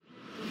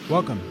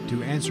Welcome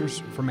to Answers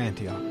from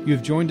Antioch. You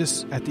have joined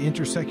us at the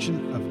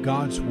intersection of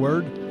God's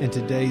Word and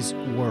today's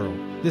world.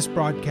 This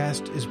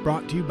broadcast is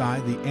brought to you by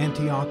the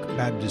Antioch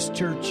Baptist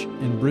Church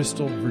in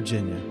Bristol,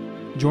 Virginia.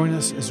 Join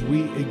us as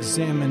we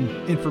examine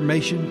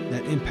information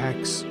that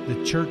impacts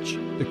the church,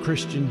 the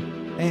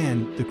Christian,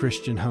 and the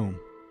Christian home.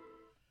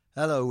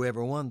 Hello,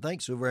 everyone.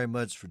 Thanks so very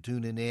much for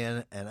tuning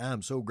in, and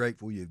I'm so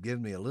grateful you've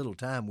given me a little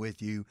time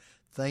with you.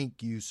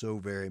 Thank you so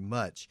very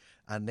much.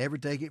 I never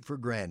take it for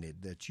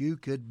granted that you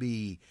could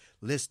be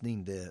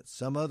listening to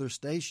some other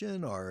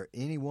station or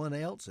anyone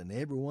else and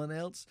everyone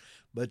else,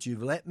 but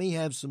you've let me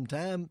have some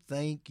time.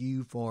 Thank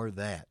you for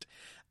that.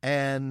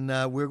 And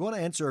we're going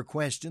to answer a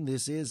question.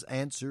 This is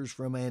Answers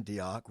from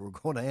Antioch. We're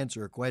going to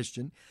answer a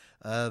question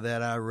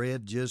that I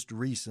read just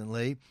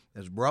recently.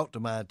 It's brought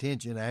to my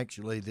attention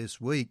actually this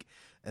week,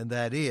 and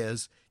that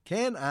is,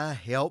 can I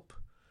help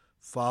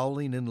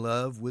falling in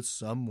love with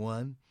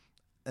someone?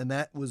 And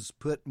that was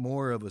put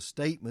more of a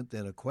statement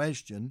than a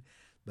question,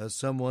 but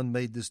someone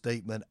made the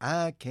statement,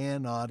 I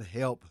cannot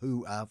help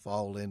who I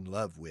fall in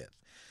love with.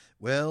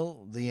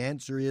 Well, the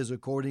answer is,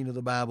 according to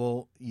the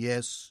Bible,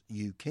 yes,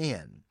 you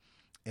can.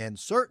 And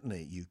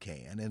certainly you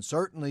can, and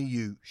certainly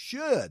you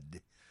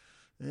should.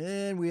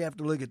 And we have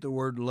to look at the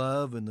word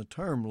love and the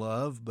term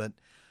love, but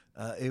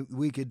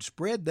we could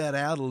spread that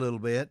out a little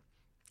bit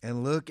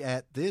and look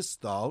at this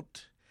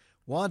thought.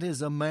 What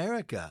has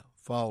America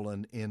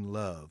fallen in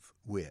love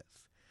with?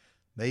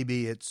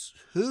 Maybe it's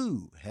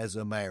who has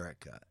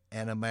America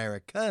and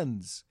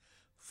Americans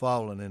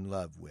fallen in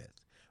love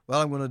with?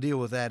 Well, I'm going to deal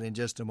with that in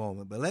just a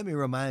moment, but let me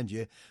remind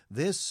you,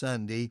 this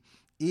Sunday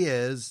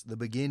is the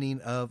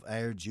beginning of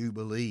our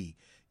Jubilee.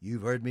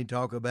 You've heard me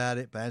talk about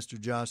it. Pastor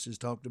Josh has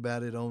talked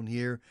about it on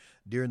here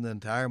during the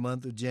entire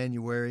month of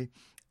January,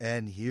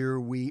 and here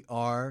we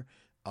are,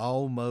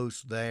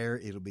 almost there.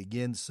 It'll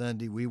begin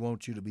Sunday. We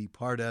want you to be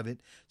part of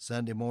it.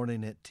 Sunday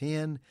morning at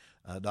 10,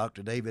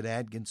 Dr. David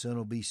Atkinson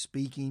will be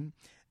speaking,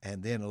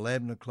 and then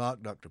 11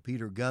 o'clock, Dr.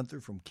 Peter Gunther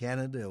from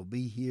Canada will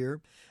be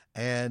here,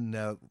 and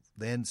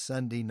then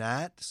Sunday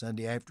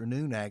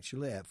afternoon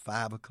actually, at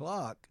 5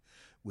 o'clock,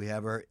 we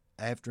have our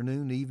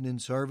evening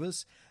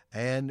service,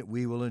 and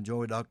we will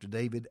enjoy Dr.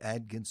 David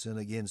Atkinson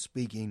again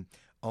speaking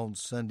on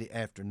Sunday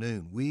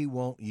afternoon. We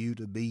want you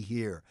to be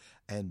here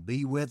and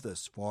be with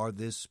us for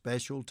this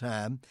special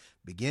time.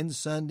 Begins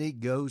Sunday,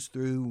 goes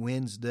through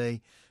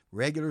Wednesday.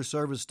 Regular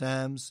service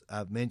times,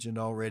 I've mentioned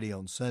already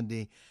on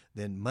Sunday.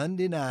 Then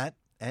Monday night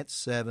at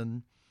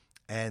 7,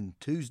 and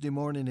Tuesday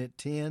morning at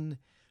 10,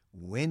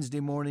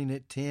 Wednesday morning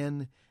at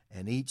 10,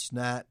 and each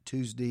night,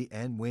 Tuesday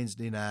and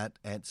Wednesday night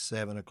at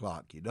 7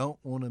 o'clock. You don't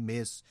want to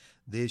miss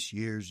this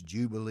year's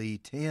Jubilee.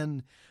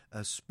 10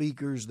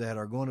 speakers that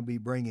are going to be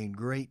bringing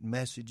great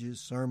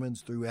messages,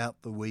 sermons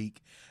throughout the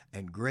week,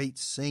 and great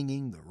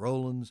singing. The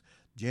Rolands,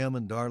 Jim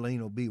and Darlene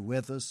will be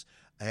with us,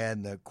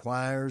 and the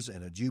choirs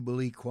and a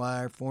Jubilee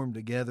choir formed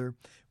together.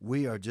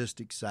 We are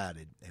just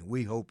excited, and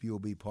we hope you'll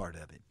be part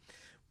of it.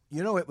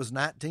 You know, it was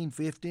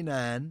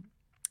 1959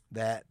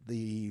 that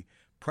the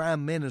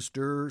Prime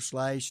Minister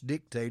 /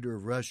 dictator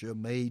of Russia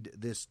made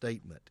this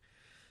statement.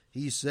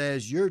 He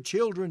says, your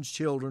children's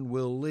children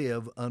will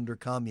live under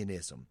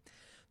communism.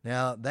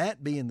 Now,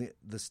 that being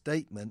the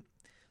statement,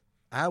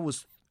 I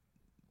was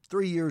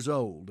 3 years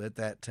old at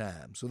that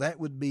time. So that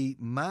would be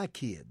my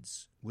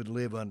kids would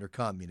live under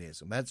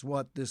communism. That's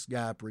what this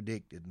guy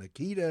predicted,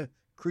 Nikita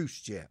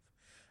Khrushchev.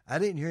 I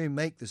didn't hear him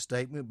make the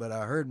statement, but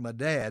I heard my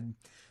dad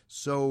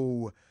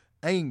so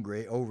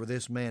angry over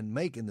this man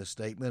making the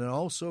statement and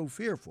also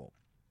fearful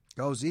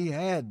because he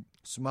had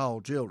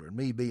small children,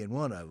 me being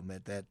one of them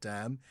at that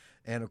time,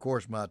 and, of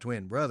course, my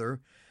twin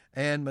brother.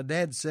 And my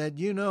dad said,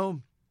 you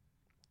know,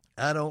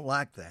 I don't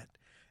like that,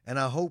 and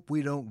I hope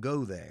we don't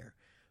go there.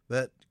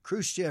 But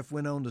Khrushchev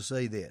went on to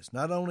say this,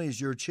 not only is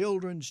your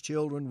children's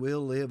children will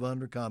live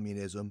under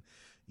communism,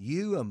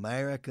 you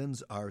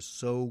Americans are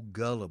so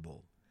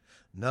gullible.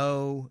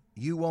 No,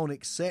 you won't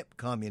accept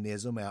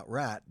communism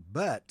outright,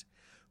 but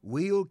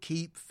we'll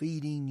keep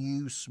feeding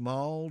you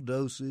small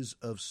doses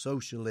of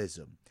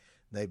socialism.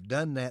 They've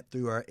done that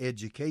through our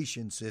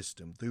education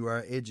system, through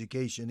our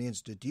education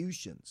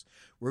institutions.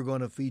 We're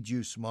going to feed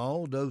you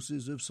small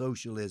doses of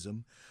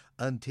socialism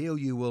until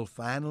you will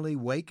finally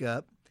wake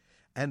up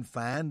and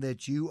find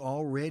that you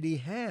already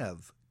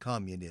have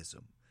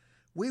communism.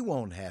 We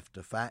won't have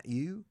to fight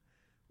you.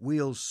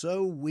 We'll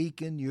so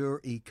weaken your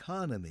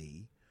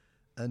economy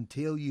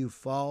until you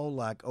fall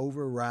like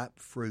overripe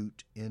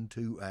fruit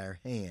into our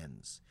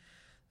hands.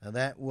 Now,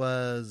 that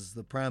was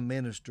the Prime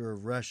Minister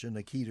of Russia,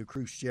 Nikita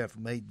Khrushchev,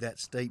 made that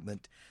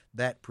statement,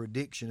 that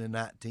prediction in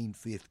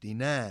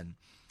 1959.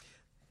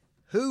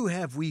 Who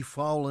have we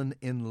fallen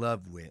in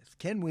love with?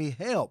 Can we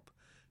help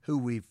who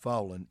we've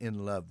fallen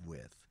in love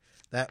with?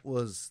 That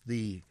was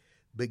the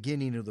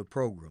beginning of the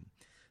program.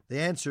 The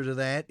answer to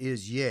that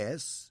is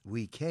yes,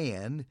 we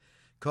can,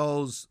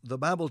 because the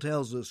Bible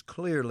tells us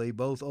clearly,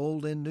 both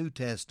Old and New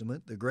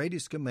Testament, the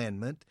greatest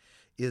commandment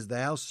is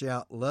thou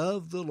shalt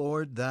love the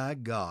Lord thy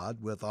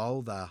God with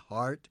all thy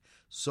heart,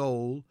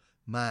 soul,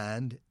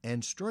 mind,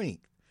 and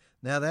strength.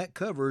 Now that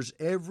covers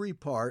every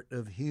part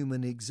of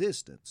human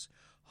existence: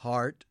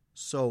 heart,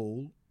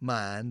 soul,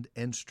 mind,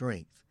 and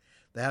strength.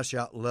 Thou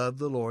shalt love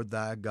the Lord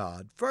thy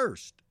God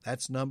first.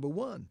 That's number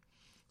one.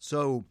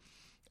 So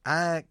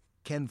I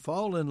can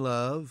fall in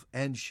love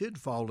and should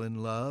fall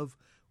in love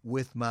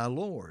with my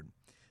Lord.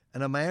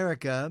 And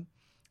America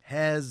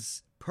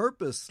has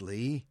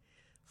purposely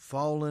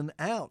fallen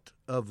out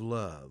of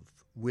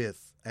love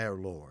with our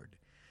Lord.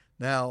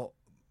 Now,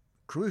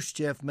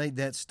 Khrushchev made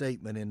that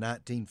statement in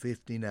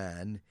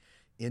 1959.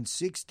 In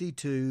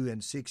 62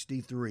 and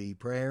 63,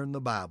 prayer in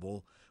the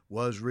Bible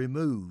was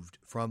removed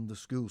from the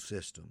school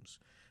systems.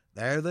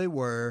 There they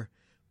were,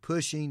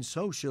 pushing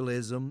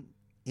socialism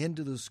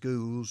into the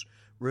schools,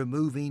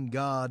 removing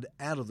God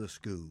out of the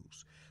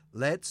schools.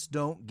 Let's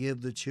don't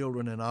give the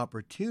children an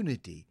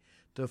opportunity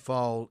to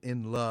fall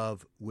in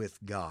love with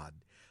God.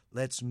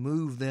 Let's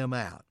move them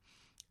out.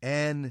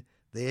 And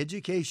the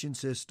education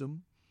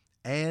system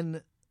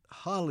and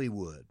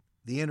Hollywood,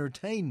 the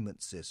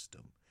entertainment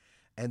system,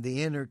 and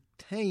the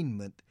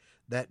entertainment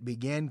that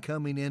began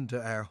coming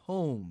into our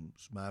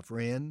homes, my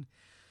friend,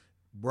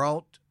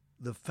 brought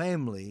the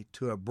family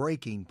to a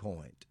breaking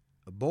point,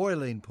 a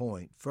boiling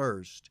point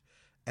first,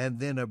 and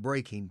then a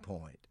breaking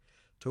point,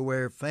 to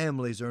where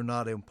families are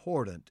not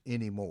important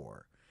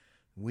anymore.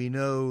 We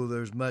know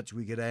there's much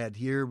we could add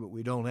here, but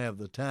we don't have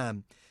the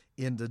time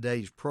in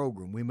today's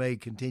program. We may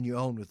continue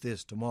on with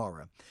this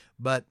tomorrow.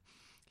 But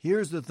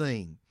here's the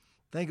thing.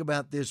 Think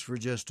about this for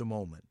just a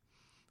moment.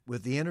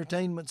 With the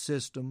entertainment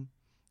system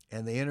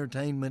and the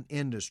entertainment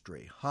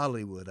industry,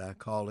 Hollywood I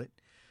call it,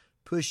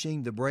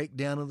 pushing the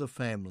breakdown of the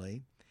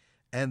family,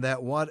 and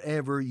that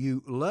whatever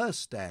you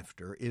lust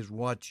after is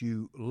what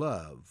you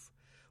love.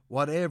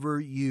 Whatever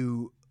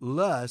you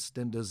lust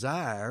and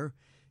desire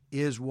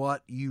is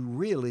what you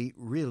really,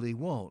 really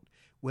want,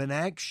 when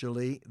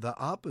actually the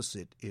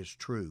opposite is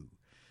true.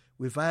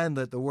 We find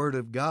that the Word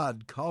of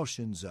God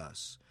cautions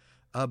us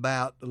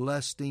about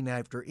lusting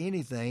after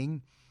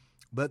anything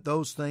but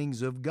those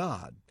things of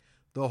God.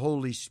 The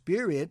Holy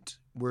Spirit,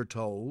 we're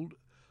told,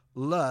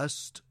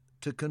 lusts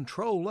to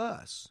control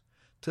us,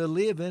 to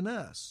live in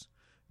us.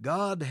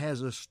 God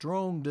has a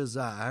strong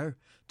desire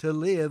to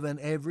live in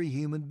every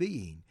human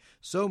being,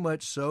 so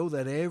much so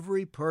that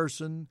every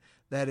person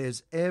that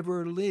has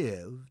ever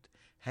lived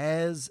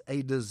has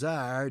a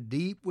desire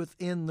deep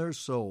within their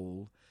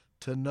soul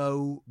to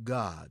know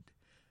God.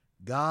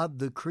 God,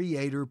 the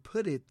Creator,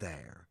 put it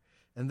there,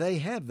 and they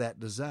have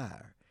that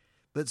desire.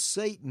 But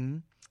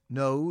Satan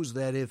knows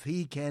that if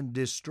he can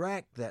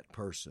distract that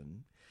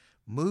person,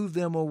 move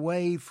them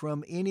away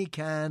from any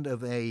kind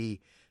of an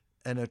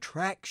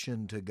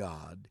attraction to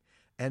God,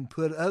 and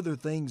put other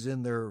things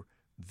in their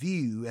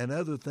view and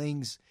other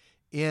things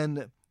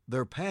in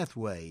their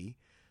pathway,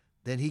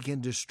 then he can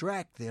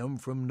distract them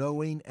from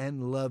knowing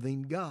and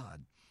loving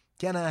God.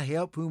 Can I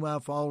help whom I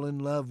fall in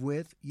love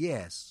with?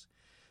 Yes.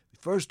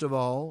 First of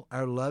all,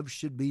 our love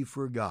should be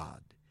for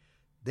God.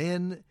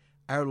 Then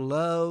our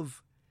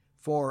love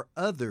for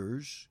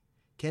others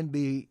can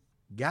be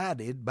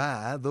guided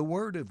by the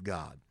Word of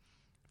God.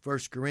 1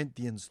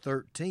 Corinthians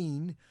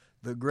 13,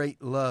 the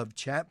great love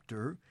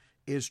chapter,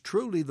 is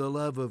truly the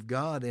love of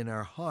God in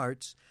our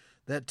hearts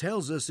that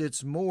tells us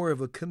it's more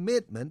of a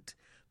commitment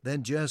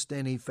than just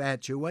an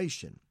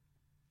infatuation.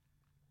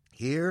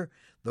 Here,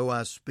 though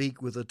I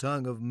speak with the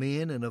tongue of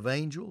men and of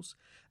angels,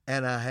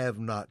 and I have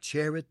not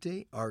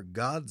charity or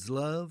God's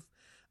love,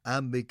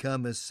 I'm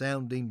become as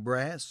sounding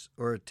brass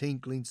or a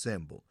tinkling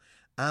cymbal.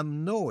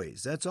 I'm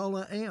noise. That's all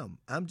I am.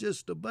 I'm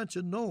just a bunch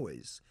of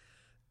noise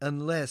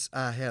unless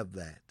I have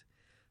that.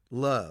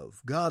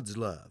 Love, God's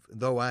love.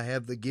 Though I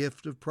have the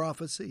gift of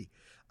prophecy,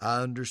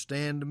 I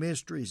understand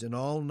mysteries and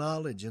all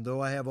knowledge, and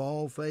though I have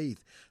all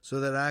faith, so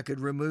that I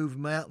could remove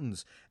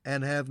mountains,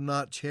 and have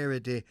not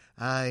charity,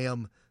 I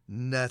am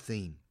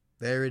nothing.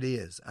 There it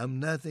is.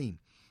 I'm nothing.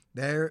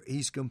 There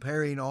he's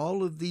comparing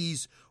all of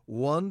these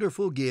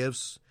wonderful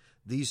gifts,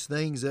 these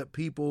things that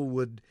people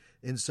would,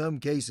 in some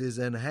cases,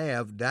 and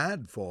have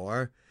died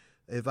for.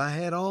 If I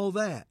had all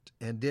that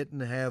and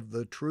didn't have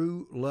the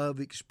true love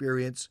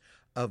experience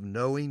of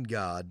knowing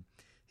God,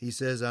 he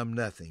says, I'm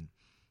nothing.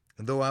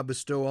 And though I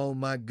bestow all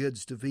my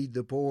goods to feed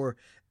the poor,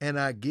 and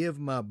I give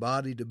my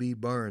body to be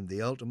burned,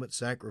 the ultimate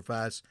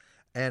sacrifice,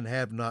 and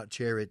have not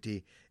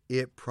charity,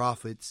 it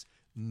profits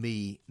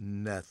me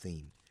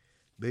nothing.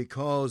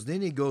 Because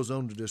then he goes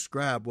on to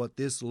describe what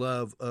this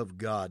love of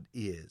God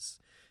is.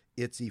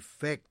 It's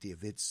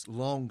effective. It's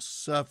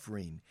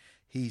long-suffering.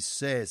 He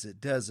says it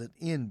doesn't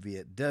envy.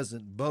 It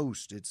doesn't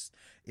boast.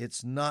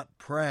 It's not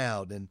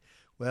proud. And,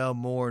 well,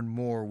 more and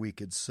more we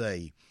could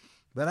say.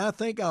 But I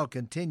think I'll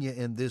continue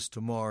in this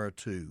tomorrow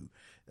too.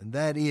 And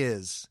that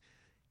is,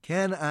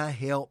 can I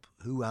help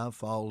who I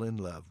fall in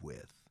love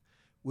with?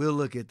 We'll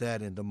look at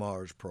that in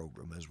tomorrow's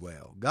program as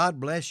well. God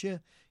bless you.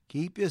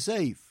 Keep you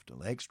safe till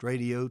next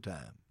radio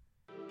time.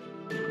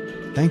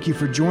 Thank you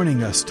for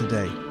joining us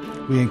today.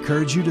 We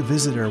encourage you to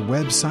visit our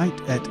website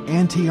at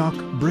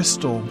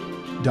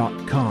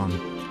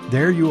AntiochBristol.com.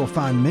 There you will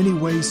find many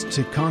ways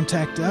to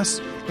contact us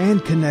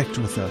and connect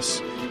with us.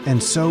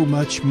 and so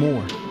much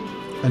more.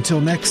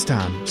 Until next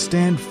time,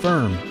 stand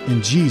firm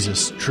in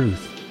Jesus'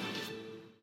 truth.